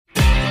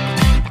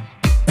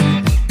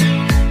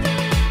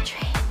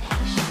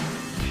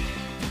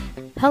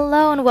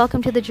Hello and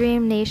welcome to the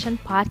Dream Nation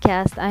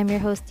podcast. I'm your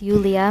host,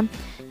 Yulia.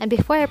 And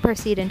before I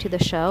proceed into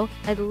the show,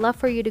 I'd love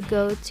for you to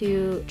go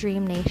to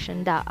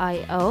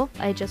dreamnation.io.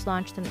 I just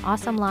launched an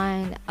awesome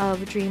line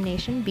of Dream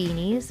Nation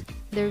beanies.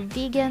 They're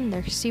vegan,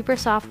 they're super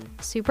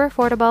soft, super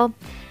affordable,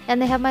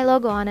 and they have my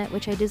logo on it,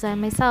 which I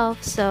designed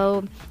myself.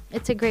 So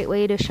it's a great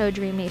way to show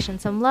Dream Nation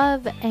some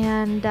love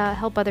and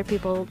help other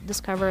people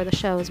discover the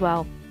show as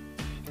well.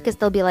 Because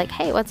they'll be like,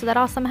 hey, what's that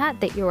awesome hat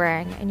that you're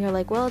wearing? And you're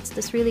like, well, it's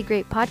this really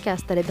great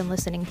podcast that I've been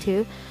listening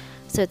to.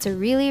 So it's a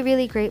really,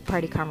 really great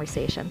party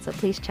conversation. So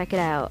please check it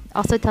out.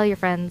 Also tell your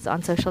friends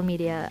on social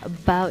media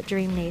about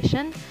Dream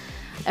Nation.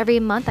 Every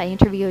month I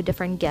interview a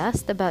different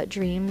guest about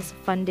dreams,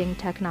 funding,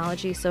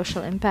 technology,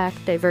 social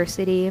impact,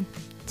 diversity,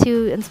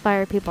 to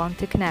inspire people and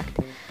to connect.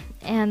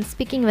 And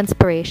speaking of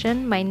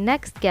inspiration, my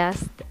next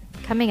guest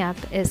coming up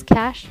is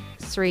Kash,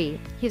 Sree.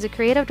 He's a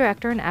creative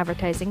director in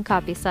advertising,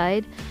 copy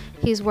side.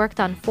 He's worked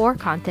on 4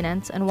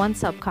 continents and 1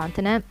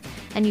 subcontinent,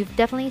 and you've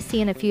definitely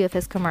seen a few of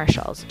his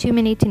commercials. Too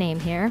many to name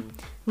here.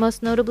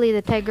 Most notably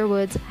the Tiger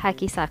Woods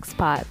hacky sack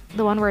spot,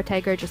 the one where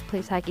Tiger just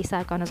plays hacky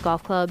sack on his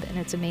golf club, and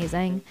it's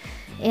amazing.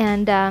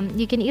 And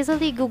you can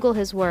easily Google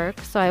his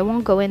work, so I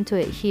won't go into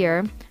it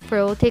here, for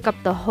it will take up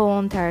the whole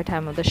entire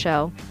time of the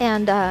show.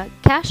 And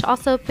Kash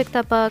also picked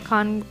up a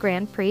Cannes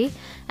Grand Prix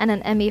and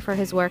an Emmy for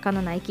his work on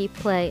the Nike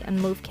Play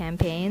and Move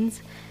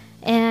campaigns.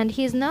 And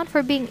he's known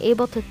for being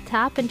able to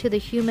tap into the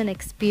human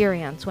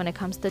experience when it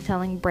comes to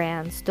telling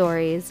brand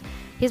stories.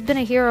 He's been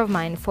a hero of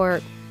mine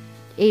for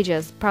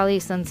ages, probably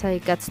since I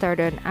got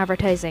started in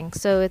advertising.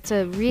 So it's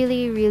a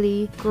really,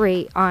 really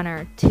great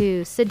honor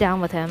to sit down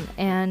with him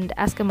and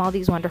ask him all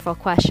these wonderful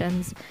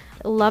questions.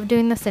 I love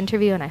doing this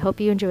interview, and I hope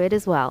you enjoy it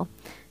as well.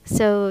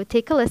 So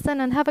take a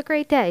listen and have a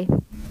great day.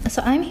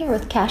 So I'm here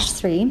with Kash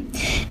Sree,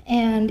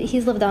 and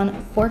he's lived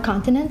on 4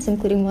 continents,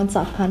 including 1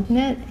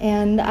 subcontinent,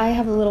 and I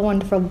have a little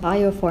wonderful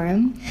bio for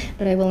him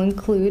that I will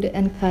include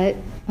and cut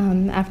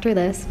after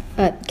this.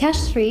 But Kash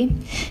Sree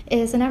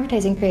is an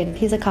advertising creative.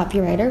 He's a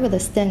copywriter with a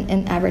stint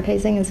in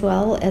advertising as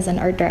well as an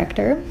art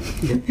director.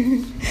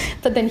 Yeah.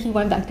 But then he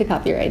went back to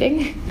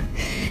copywriting.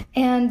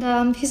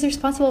 And he's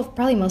responsible for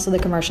probably most of the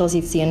commercials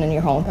you've seen in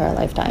your whole entire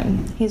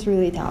lifetime. He's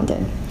really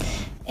talented.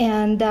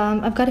 And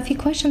I've got a few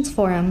questions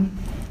for him.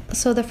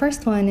 So the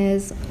first one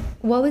is,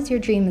 what was your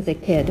dream as a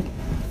kid?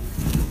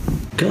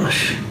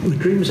 Gosh, my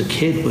dream as a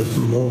kid was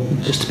more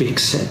just to be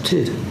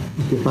accepted.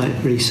 It was like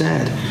really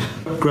sad.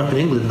 I grew up in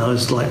England and I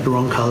was like the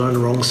wrong colour and the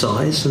wrong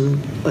size, and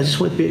I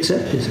just wanted to be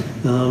accepted.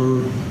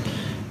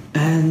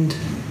 And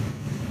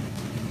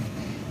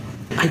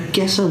I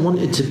guess I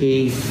wanted to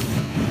be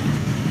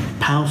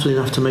powerful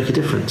enough to make a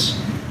difference.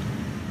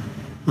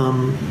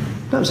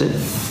 That was it.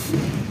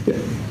 Yeah.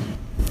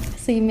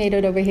 So you made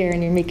it over here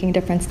and you're making a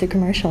difference to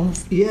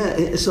commercials. Yeah,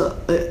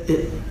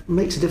 it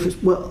makes a difference.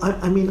 Well,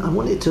 I mean, I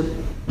wanted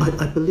to,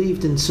 I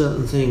believed in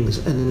certain things,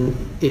 and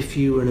if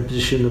you were in a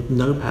position of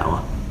no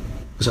power,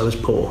 because I was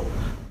poor,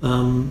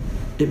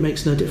 it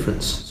makes no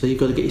difference. So you've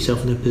got to get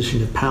yourself in a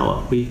position of power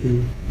where you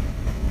can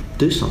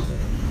do something,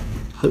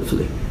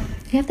 hopefully.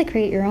 You have to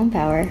create your own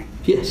power.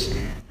 Yes.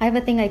 I have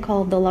a thing I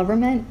call the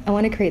loverment. I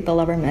want to create the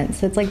loverment.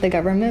 So it's like the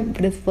government,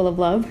 but it's full of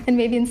love. And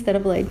maybe instead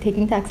of like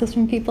taking taxes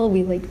from people,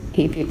 we like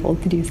pay people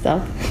to do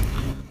stuff.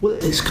 Well,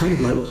 it's kind of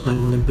like what's going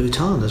on in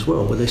Bhutan as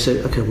well, where they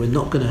say, okay, we're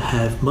not going to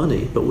have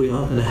money, but we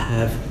are going to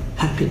have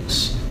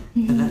happiness.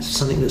 Mm-hmm. And that's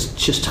something that's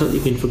just totally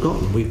been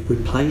forgotten. We've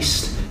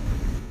replaced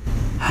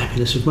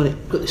happiness with money.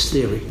 I've got this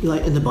theory,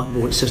 like in the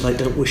Bible, it says like,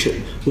 don't worship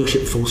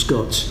false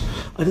gods.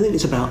 I don't think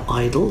it's about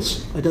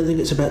idols. I don't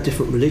think it's about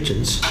different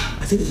religions.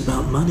 I think it's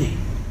about money.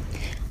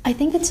 I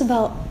think it's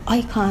about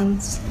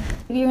icons.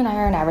 You and I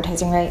are in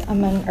advertising, right?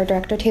 I'm an art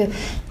director too.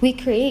 We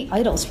create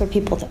idols for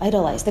people to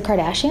idolize. The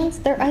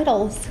Kardashians, they're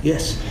idols.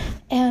 Yes.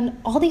 And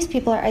all these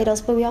people are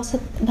idols, but we also,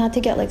 not to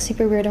get like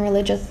super weird and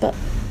religious, but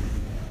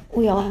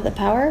we all have the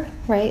power,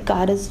 right?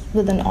 God is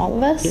within all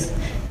of us.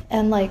 Yeah.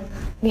 And like,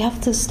 we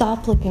have to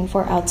stop looking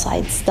for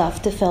outside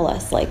stuff to fill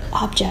us, like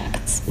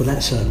objects. Well,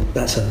 that's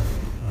a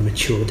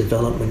mature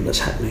development that's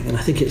happening. And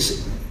I think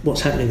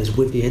what's happening is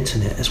with the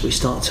internet, as we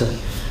start to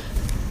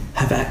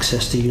have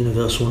access to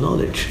universal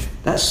knowledge.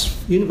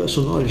 That's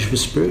universal knowledge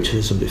was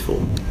spiritualism before.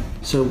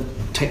 So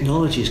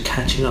technology is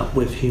catching up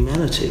with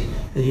humanity,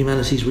 and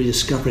humanity is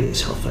rediscovering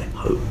itself, I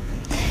hope.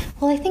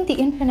 Well, I think the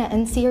internet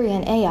and Siri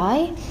and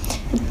AI,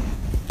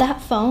 that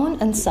phone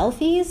and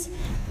selfies,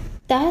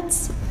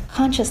 that's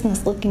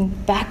consciousness looking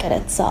back at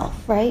itself,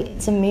 right?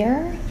 It's a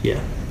mirror.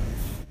 Yeah.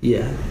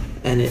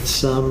 And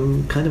it's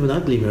kind of an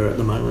ugly mirror at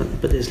the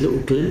moment, but there's little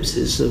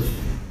glimpses of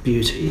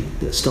beauty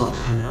that start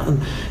coming out,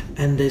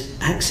 and there's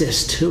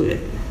access to it.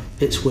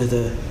 It's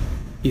whether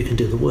you can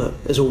do the work.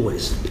 As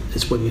always,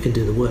 it's whether you can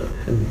do the work.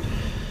 And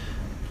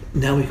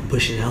now we can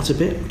push it out a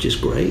bit, which is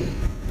great,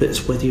 but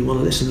it's whether you want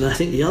to listen. And I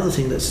think the other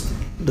thing that's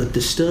the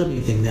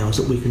disturbing thing now is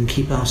that we can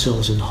keep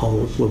ourselves in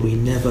hold where we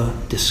never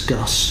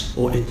discuss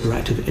or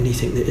interact with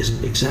anything that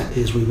isn't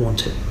exactly as we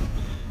want it.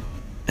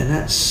 And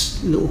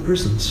that's little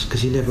prisons,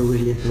 because you're never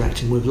really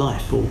interacting with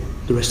life or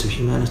the rest of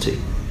humanity.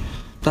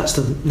 That's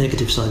the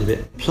negative side of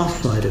it.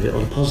 Plus side of it,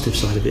 or the positive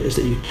side of it, is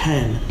that you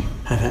can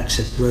have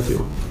access to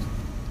everyone.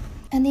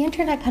 And the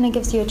internet kind of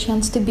gives you a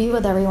chance to be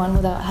with everyone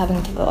without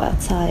having to go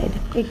outside.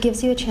 It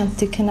gives you a chance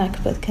to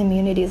connect with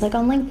communities. Like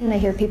on LinkedIn, I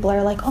hear people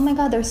are like, oh my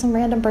God, there's some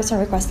random person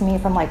requesting me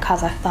from like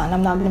Kazakhstan.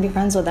 I'm not going to be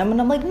friends with them. And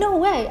I'm like, no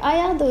way, I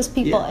add those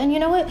people. Yeah. And you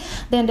know what?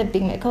 They end up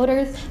being my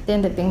coders. They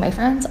end up being my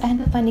friends. I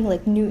end up finding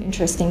like new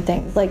interesting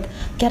things. Like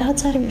get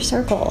outside of your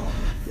circle.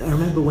 I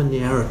remember when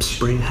the Arab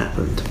Spring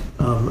happened,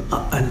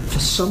 and for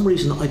some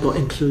reason I got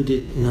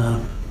included in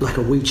a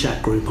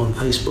WeChat group on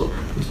Facebook.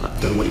 I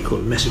don't know what you call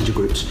it, messenger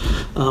groups.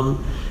 And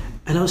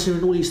I was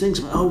hearing all these things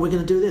about, oh, we're going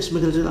to do this, we're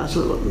going to do that.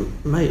 So,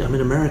 like, mate, I'm in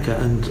America,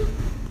 and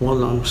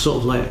one, I'm sort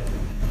of like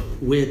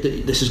weird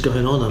that this is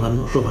going on, and I'm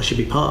not sure if I should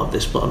be part of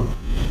this, but I'm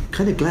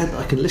kind of glad that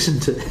I can listen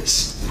to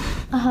this.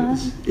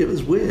 It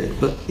was weird,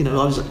 but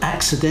I was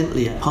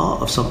accidentally a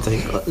part of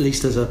something, at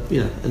least as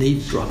an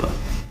eavesdropper.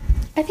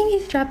 I think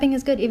eavesdropping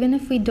is good, even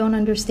if we don't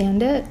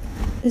understand it.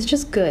 It's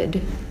just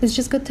good. It's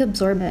just good to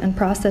absorb it and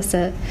process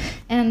it.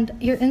 And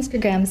your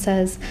Instagram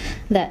says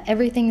that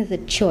everything is a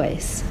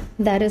choice.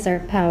 That is our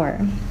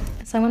power.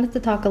 So I wanted to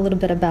talk a little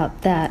bit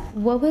about that.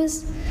 What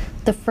was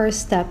the first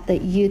step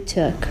that you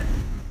took,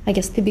 I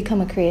guess, to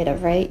become a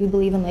creative, right? You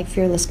believe in like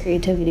fearless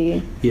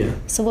creativity. Yeah.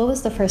 So what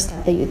was the first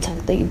step that you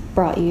took that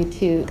brought you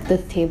to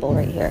this table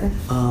right here?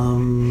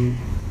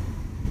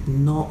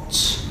 Not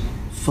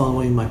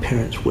following my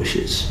parents'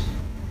 wishes.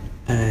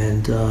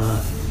 And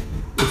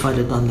if I'd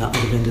have done that, I'd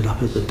have ended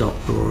up as a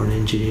doctor or an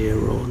engineer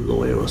or a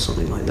lawyer or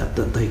something like that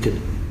they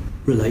could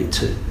relate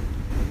to.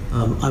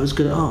 I was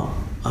good at art.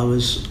 I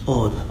was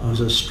odd. I was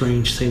a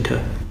strange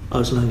thinker. I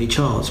was an only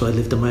child, so I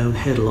lived in my own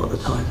head a lot of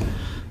the time.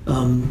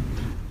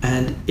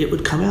 And it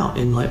would come out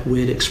in like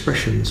weird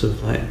expressions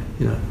of like,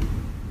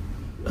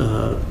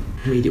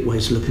 immediate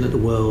ways of looking at the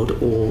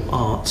world or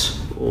art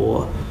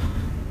or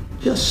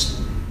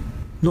just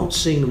not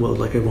seeing the world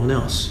like everyone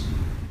else.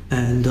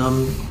 And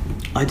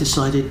I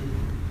decided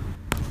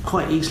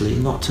quite easily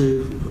not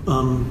to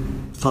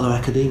follow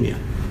academia.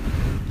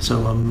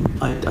 So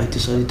I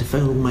decided to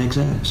fail all my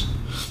exams.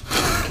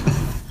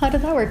 How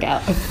did that work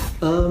out?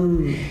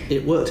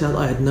 It worked out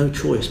I had no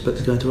choice but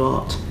to go to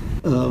art.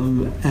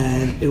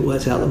 And it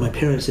worked out that my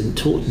parents didn't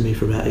talk to me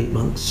for about 8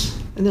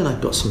 months. And then I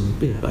got some,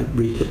 I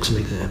retook some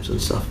exams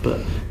and stuff, but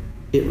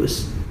it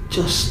was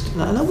just,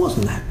 and I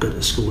wasn't that good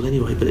at school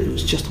anyway, but it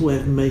was just a way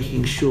of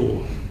making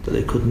sure that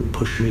they couldn't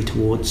push me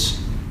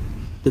towards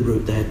the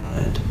route they had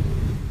planned.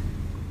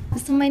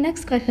 So my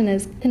next question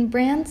is, can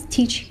brands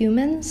teach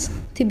humans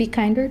to be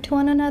kinder to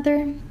one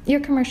another? Your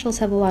commercials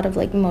have a lot of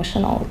like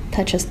emotional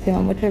touches to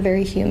them, which are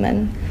very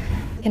human.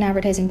 Can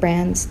advertising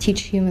brands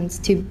teach humans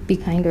to be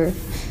kinder?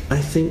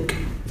 I think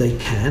they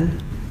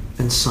can,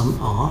 and some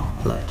are,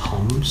 like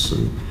Tom's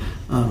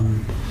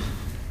and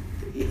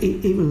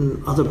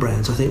even other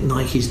brands. I think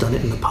Nike's done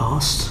it in the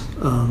past.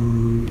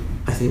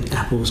 I think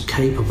Apple's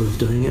capable of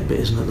doing it, but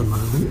isn't at the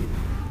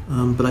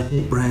moment. But I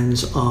think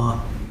brands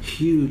are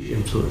huge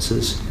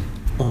influences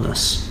on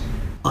us.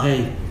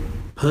 I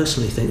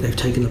personally think they've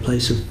taken the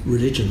place of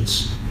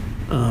religions,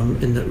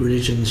 in that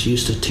religions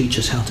used to teach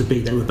us how to be.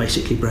 They were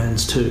basically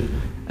brands too,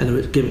 and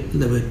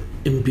they were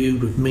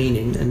imbued with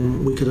meaning,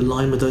 and we could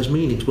align with those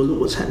meanings. Well, look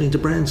what's happening to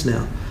brands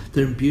now.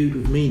 They're imbued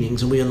with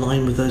meanings, and we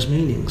align with those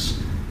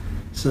meanings.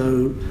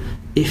 So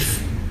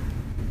if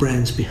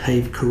brands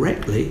behave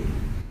correctly,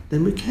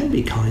 then we can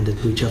be kinder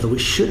to each other. We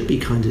should be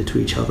kinder to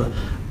each other.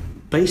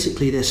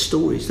 Basically, they're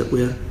stories that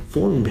we're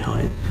falling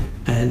behind.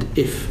 And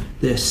if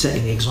they're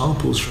setting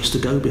examples for us to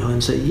go behind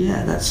and say,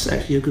 yeah, that's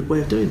actually a good way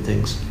of doing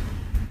things,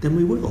 then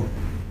we will.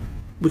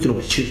 We can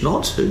always choose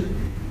not to,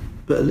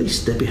 but at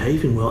least they're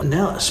behaving well.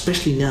 Now,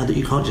 especially now that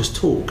you can't just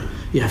talk,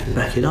 you have to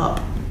back it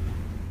up,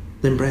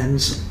 then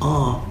brands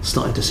are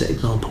starting to set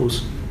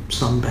examples,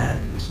 some bad,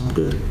 some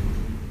good.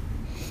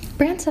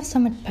 Brands have so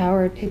much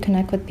power to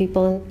connect with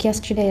people.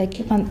 Yesterday, I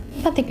keep on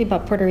thinking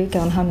about Puerto Rico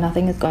and how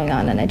nothing is going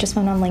on, and I just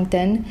went on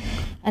LinkedIn,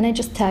 and I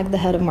just tagged the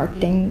head of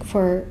marketing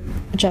for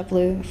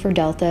JetBlue, for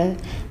Delta,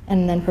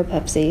 and then for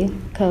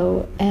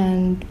PepsiCo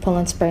and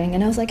Poland Spring,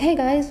 and I was like, hey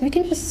guys, we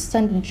can just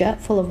send a jet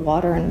full of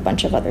water and a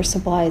bunch of other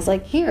supplies,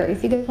 like here,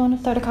 if you guys want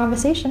to start a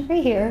conversation,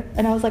 right here.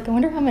 And I was like, I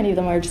wonder how many of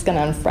them are just going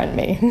to unfriend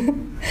me.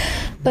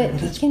 But,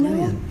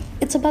 brilliant.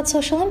 It's about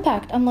social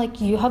impact. I'm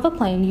like, you have a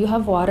plane, you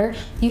have water,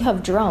 you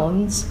have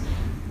drones.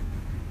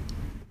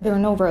 There are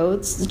no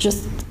roads,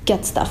 just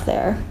get stuff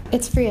there.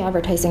 It's free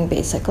advertising,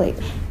 basically.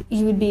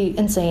 You would be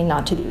insane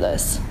not to do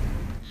this.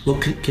 Well,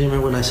 can you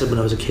remember when I said when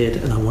I was a kid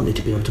and I wanted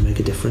to be able to make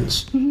a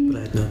difference, but I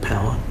had no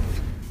power?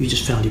 You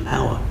just found your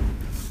power.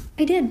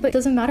 I did, but it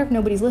doesn't matter if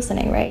nobody's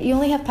listening, right? You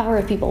only have power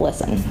if people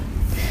listen.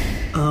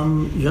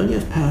 You only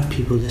have power if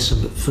people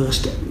listen, but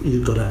first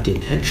you've got to have the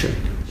intention.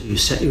 You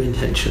set your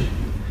intention,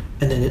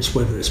 and then it's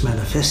whether it's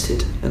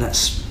manifested, and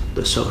that's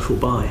the social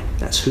buy.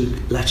 That's who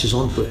latches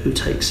onto it, who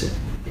takes it.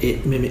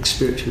 It mimics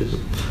spiritualism.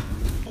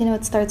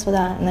 It starts with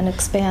that and then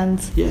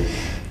expands. Yeah,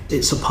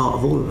 it's a part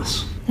of all of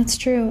us. That's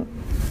true.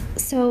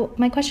 So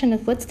my question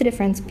is, what's the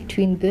difference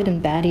between good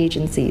and bad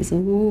agencies?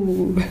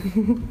 Ooh.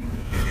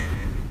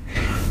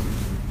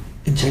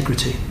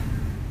 Integrity.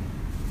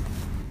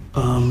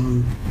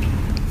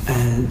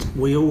 And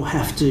we all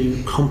have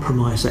to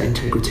compromise that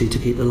integrity to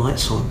keep the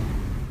lights on.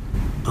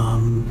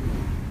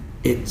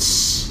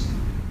 It's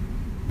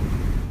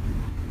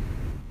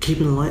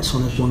keeping the lights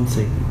on is one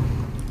thing.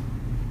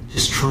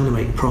 Just trying to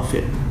make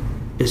profit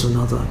is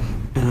another.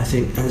 And I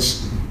think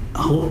as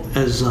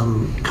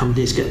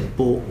companies get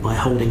bought by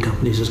holding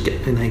companies,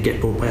 and they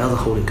get bought by other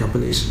holding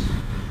companies,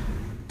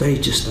 they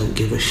just don't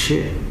give a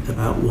shit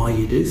about why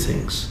you do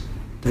things.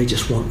 They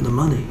just want the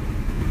money.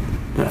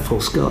 That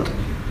false god.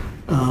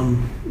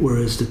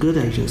 Whereas the good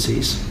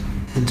agencies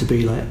tend to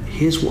be like,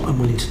 here's what I'm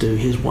willing to do,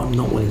 here's what I'm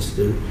not willing to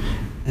do,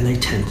 and they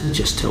tend to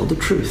just tell the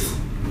truth.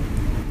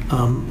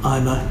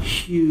 I'm a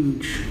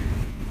huge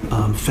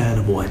fan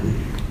of Wyden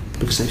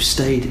because they've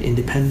stayed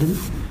independent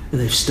and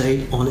they've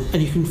stayed honest,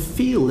 and you can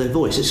feel their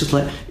voice. It's just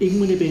like, even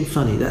when they're being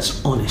funny,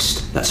 that's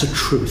honest, that's a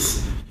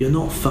truth. You're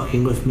not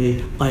fucking with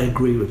me, I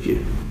agree with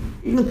you.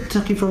 Even the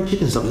Kentucky Fried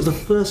Chicken stuff, it's the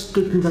first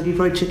good Kentucky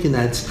Fried Chicken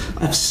ads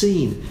I've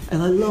seen,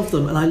 and I love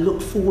them and I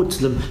look forward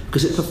to them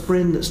because it's a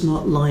friend that's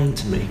not lying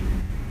to me.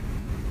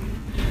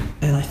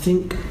 And I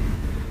think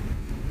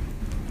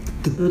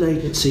the good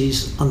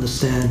agencies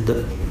understand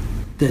that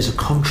there's a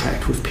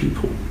contract with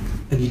people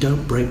and you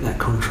don't break that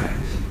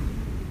contract.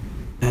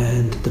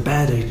 And the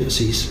bad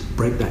agencies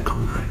break that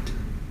contract.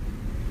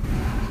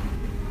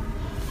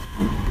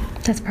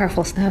 That's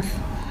powerful stuff.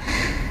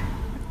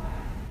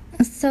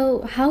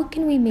 So how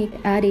can we make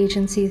ad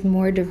agencies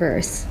more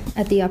diverse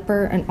at the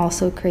upper and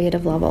also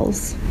creative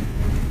levels?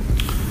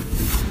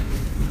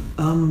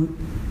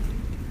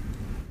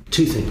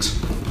 Two things,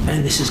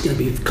 and this is going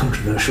to be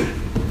controversial.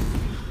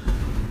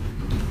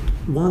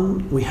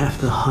 One, we have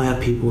to hire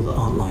people that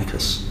aren't like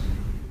us.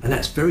 And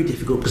that's very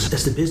difficult because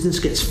as the business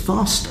gets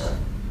faster,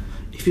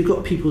 if you've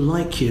got people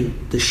like you,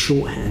 there's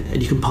shorthand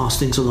and you can pass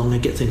things along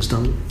and get things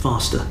done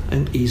faster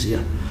and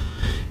easier.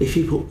 If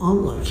people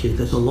aren't like you,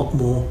 there's a lot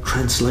more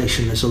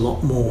translation, there's a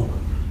lot more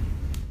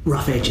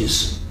rough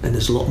edges, and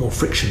there's a lot more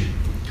friction.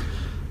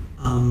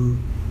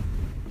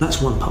 That's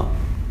one part.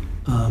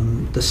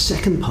 The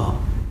second part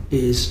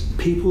is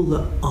people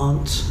that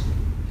aren't,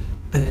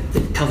 and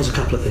it covers a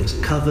couple of things.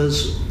 It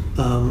covers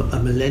a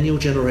millennial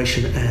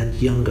generation and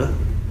younger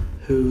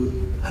who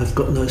have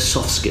got no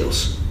soft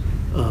skills,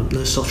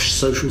 no soft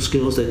social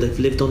skills. They've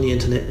lived on the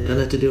internet, they don't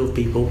know how to deal with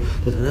people,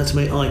 they don't know how to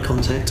make eye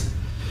contact,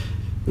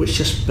 which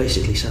just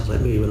basically sounds like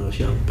me when I was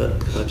young, but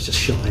because I was just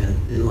shy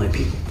and didn't like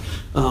people.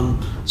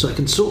 So I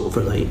can sort of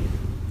relate,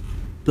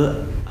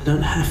 but I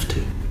don't have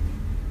to.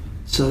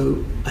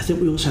 So I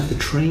think we also have to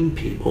train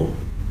people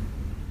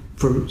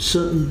from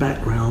certain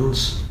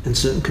backgrounds and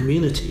certain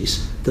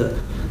communities that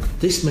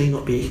this may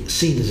not be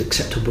seen as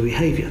acceptable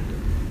behaviour.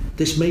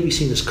 This may be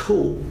seen as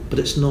cool, but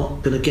it's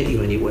not going to get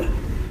you anywhere.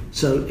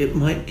 So it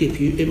might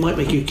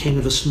make you king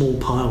of a small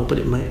pile, but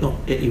it might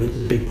not get you into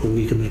the big pool where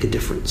you can make a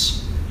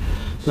difference.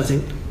 So I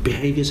think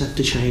behaviours have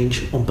to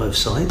change on both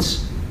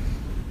sides.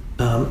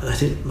 And I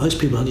think most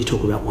people only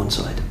talk about one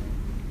side.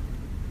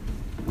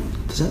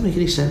 Does that make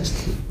any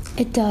sense?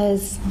 It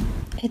does.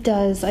 It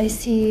does. I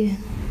see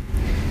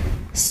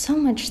so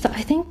much stuff.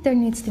 I think there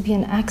needs to be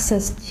an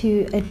access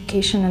to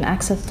education and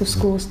access to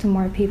schools to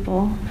more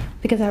people,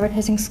 because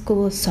advertising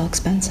school is so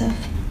expensive.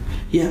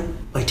 Yeah,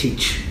 I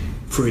teach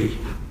free,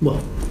 well,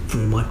 for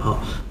my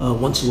part,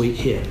 once a week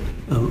here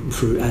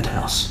through Ad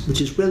House, which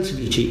is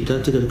relatively cheap. You don't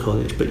have to go to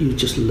college, but you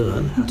just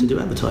learn how to do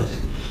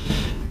advertising.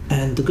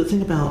 And the good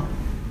thing about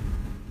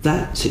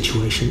that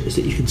situation is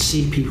that you can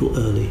see people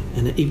early,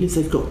 and even if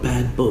they've got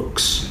bad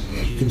books,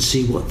 you can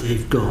see what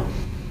they've got.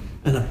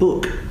 And a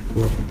book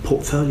or a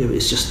portfolio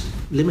is just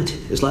limited.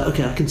 It's like,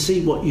 okay, I can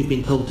see what you've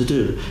been told to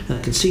do, and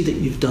I can see that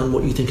you've done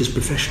what you think is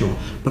professional,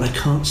 but I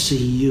can't see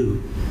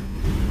you.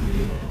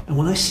 And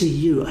when I see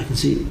you, I can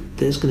see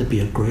there's going to be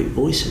a great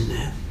voice in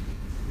there.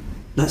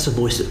 That's a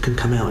voice that can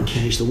come out and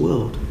change the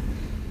world.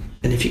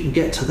 And if you can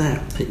get to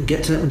that, you can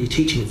get to that when you're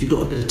teaching, if you've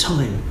got a bit of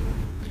time,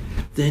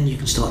 then you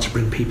can start to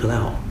bring people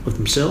out of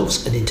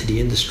themselves and into the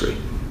industry.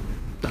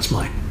 That's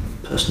my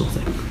personal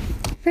thing.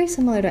 Very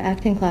similar to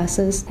acting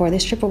classes, where they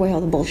strip away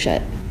all the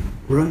bullshit.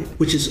 Right,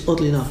 which is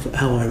oddly enough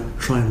how I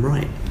try and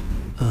write.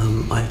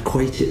 I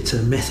equate it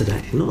to method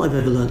acting. Not that I've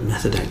ever learned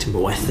method acting,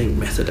 but what I think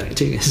method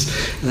acting is.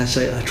 And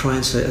I try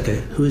and say,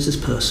 okay, who is this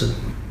person?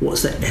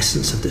 What's the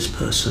essence of this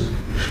person?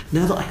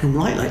 Now that I can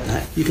write like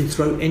that, you can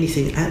throw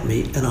anything at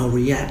me and I'll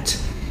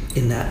react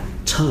in that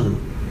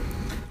tone.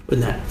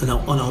 And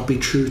I'll be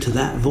true to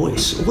that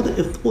voice.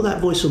 Or that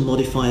voice will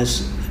modify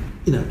as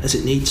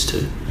it needs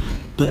to.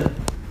 But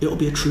it'll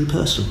be a true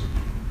person.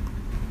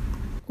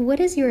 What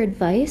is your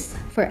advice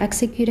for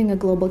executing a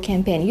global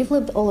campaign? You've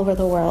lived all over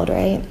the world,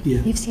 right?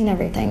 Yeah. You've seen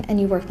everything, and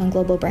you worked on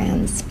global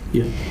brands.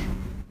 Yeah.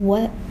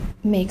 What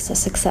makes a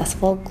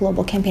successful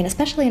global campaign,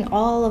 especially in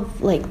all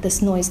of this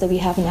noise that we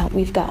have now?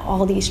 We've got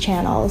all these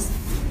channels.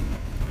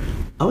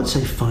 I would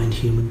say find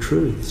human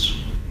truths,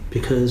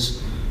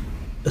 because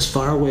as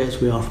far away as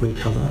we are from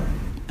each other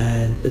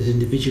and as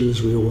individual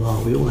as we all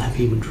are, we all have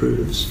human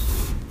truths.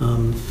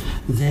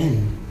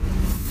 Then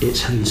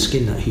it's how you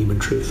skin that human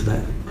truth for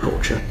that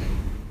culture.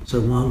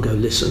 So one, go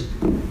listen,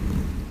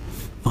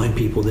 find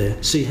people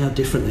there, see how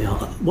different they are.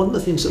 One of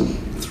the things that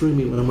threw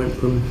me when I went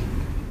from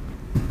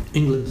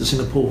England to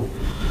Singapore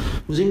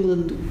was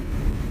England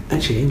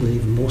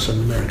even more so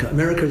than America.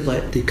 America is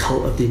like the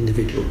cult of the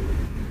individual,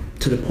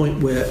 to the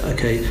point where,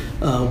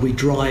 we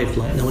drive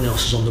like no one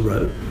else is on the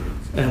road,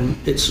 and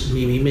it's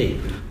me, me, me.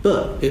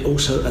 But it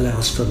also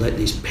allows for like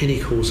these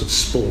pinnacles of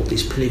sport,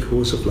 these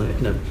pinnacles of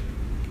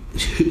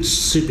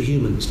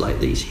superhumans, like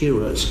these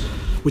heroes,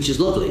 which is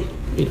lovely,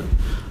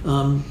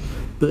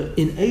 But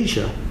in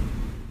Asia,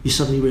 you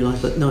suddenly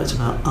realise that no, it's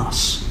about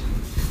us.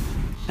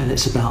 And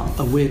it's about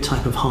a weird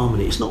type of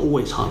harmony. It's not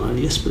always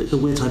harmonious, but it's a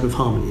weird type of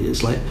harmony.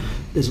 It's like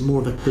there's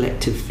more of a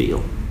collective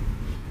feel.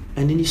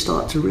 And then you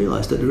start to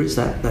realise that there is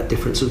that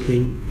difference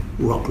between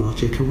rock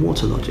logic and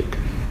water logic.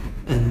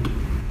 And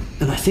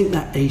I think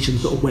that Asian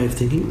sort of way of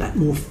thinking, that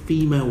more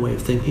female way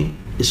of thinking,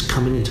 is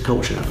coming into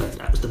culture now.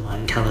 That was the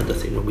Mayan calendar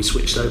thing when we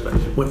switched over.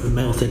 Went from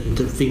male thinking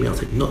to female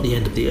thinking, not the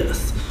end of the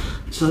earth.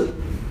 So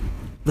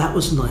that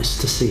was nice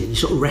to see. And you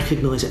sort of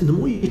recognise it. And the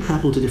more you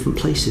travel to different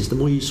places, the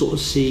more you sort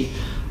of see,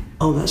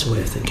 oh, that's a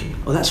way of thinking.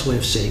 Oh, that's a way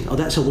of seeing. Oh,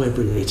 that's a way of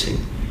relating.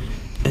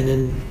 And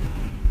then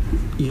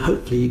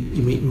hopefully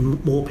you meet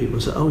more people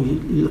and say, oh,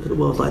 you look at the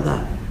world like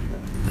that.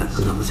 That's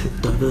another thing,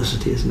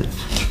 diversity, isn't it?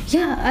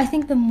 Yeah, I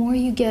think the more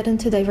you get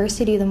into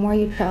diversity, the more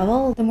you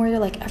travel, the more you're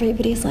like,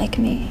 everybody's like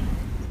me.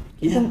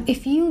 Yeah.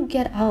 If you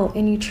get out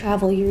and you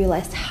travel, you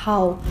realize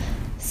how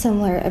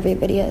similar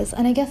everybody is.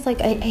 And I guess I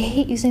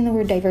hate using the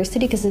word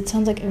diversity because it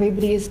sounds like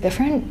everybody is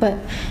different, but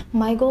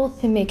my goal is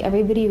to make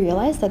everybody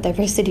realize that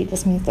diversity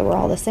just means that we're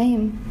all the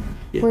same.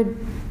 Yeah.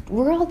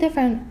 We're all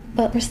different,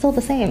 but we're still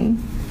the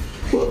same.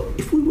 Well,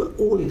 if we were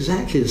all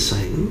exactly the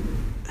same,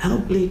 how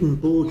bleeding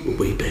bored would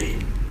we be?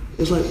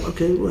 It's like,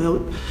 okay,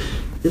 well,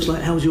 it's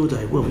like, how was your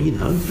day? Well, it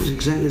was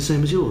exactly the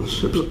same as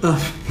yours.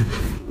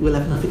 We'll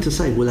have nothing to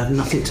say. We'll have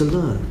nothing to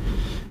learn.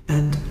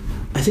 And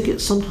I think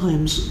it's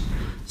sometimes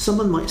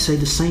someone might say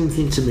the same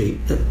thing to me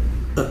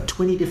at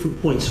 20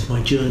 different points of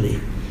my journey,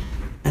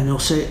 and they'll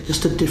say it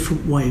just a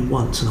different way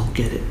once, and I'll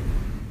get it.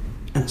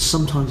 And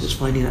sometimes it's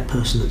finding that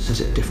person that says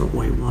it a different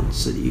way once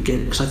so that you get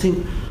it. Because I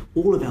think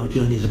all of our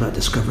journey is about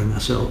discovering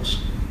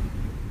ourselves,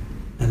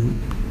 and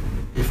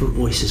different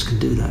voices can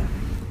do that,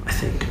 I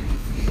think.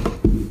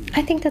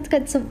 I think that's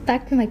good. So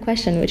back to my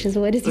question, which is,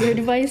 what is your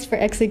advice for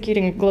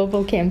executing a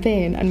global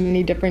campaign on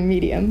many different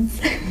mediums?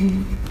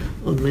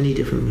 On many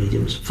different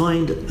mediums.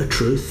 Find a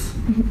truth.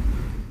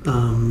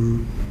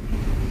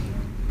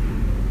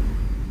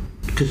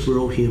 Because we're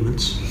all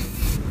humans.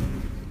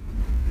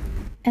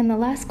 And the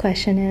last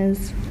question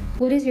is,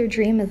 what is your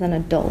dream as an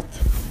adult?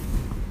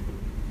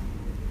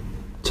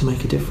 To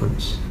make a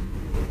difference.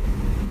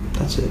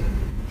 That's it.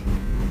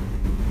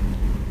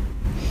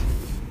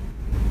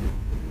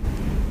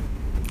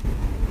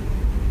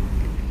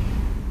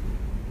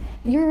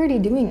 You're already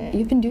doing it.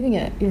 You've been doing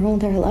it your whole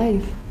entire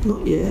life.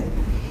 Not yet.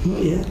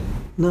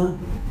 No,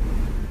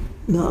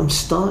 I'm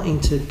starting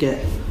to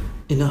get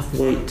enough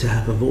weight to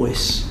have a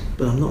voice,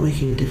 but I'm not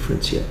making a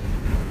difference yet.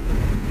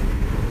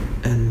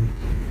 And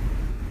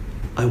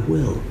I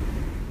will.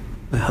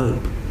 I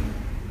hope.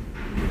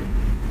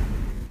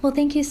 Well,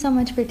 thank you so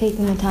much for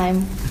taking the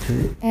time.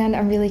 Okay. And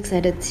I'm really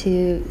excited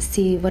to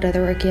see what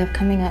other work you have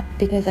coming up,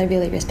 because I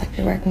really respect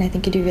your work and I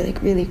think you do really,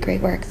 really great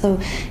work. So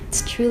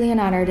it's truly an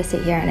honor to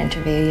sit here and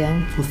interview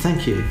you. Well,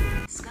 thank you.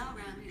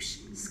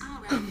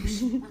 Will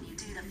you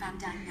do the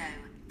fandango?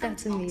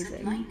 That's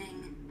amazing.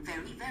 Lightning,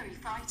 very, very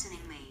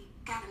frightening me.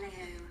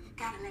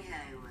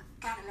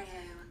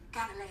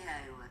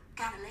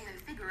 Galileo,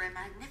 Figaro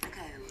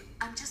Magnifico.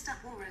 I'm just a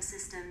poor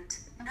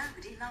assistant.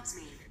 Nobody loves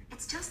me.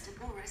 It's just a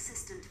poor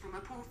assistant from a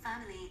poor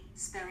family.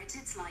 Spared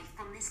its life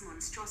from this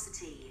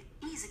monstrosity.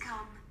 Easy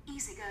come,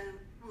 easy go.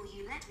 Will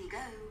you let me go,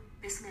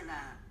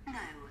 Bismillah? No,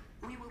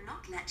 we will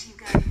not let you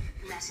go.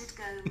 Let it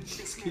go,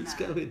 Bismillah. Keeps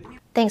going.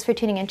 Thanks for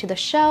tuning into the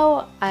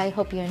show. I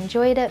hope you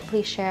enjoyed it.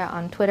 Please share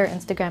on Twitter,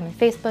 Instagram, and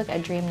Facebook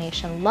at Dream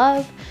Nation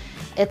Love.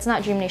 It's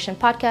not Dream Nation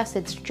Podcast,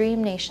 it's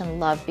Dream Nation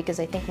Love, because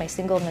I think my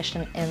single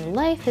mission in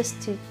life is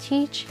to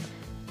teach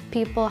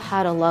people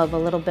how to love a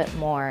little bit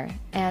more,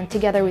 and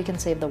together we can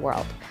save the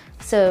world.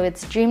 So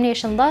it's Dream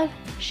Nation Love.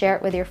 Share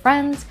it with your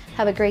friends.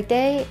 Have a great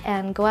day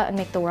and go out and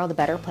make the world a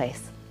better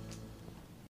place.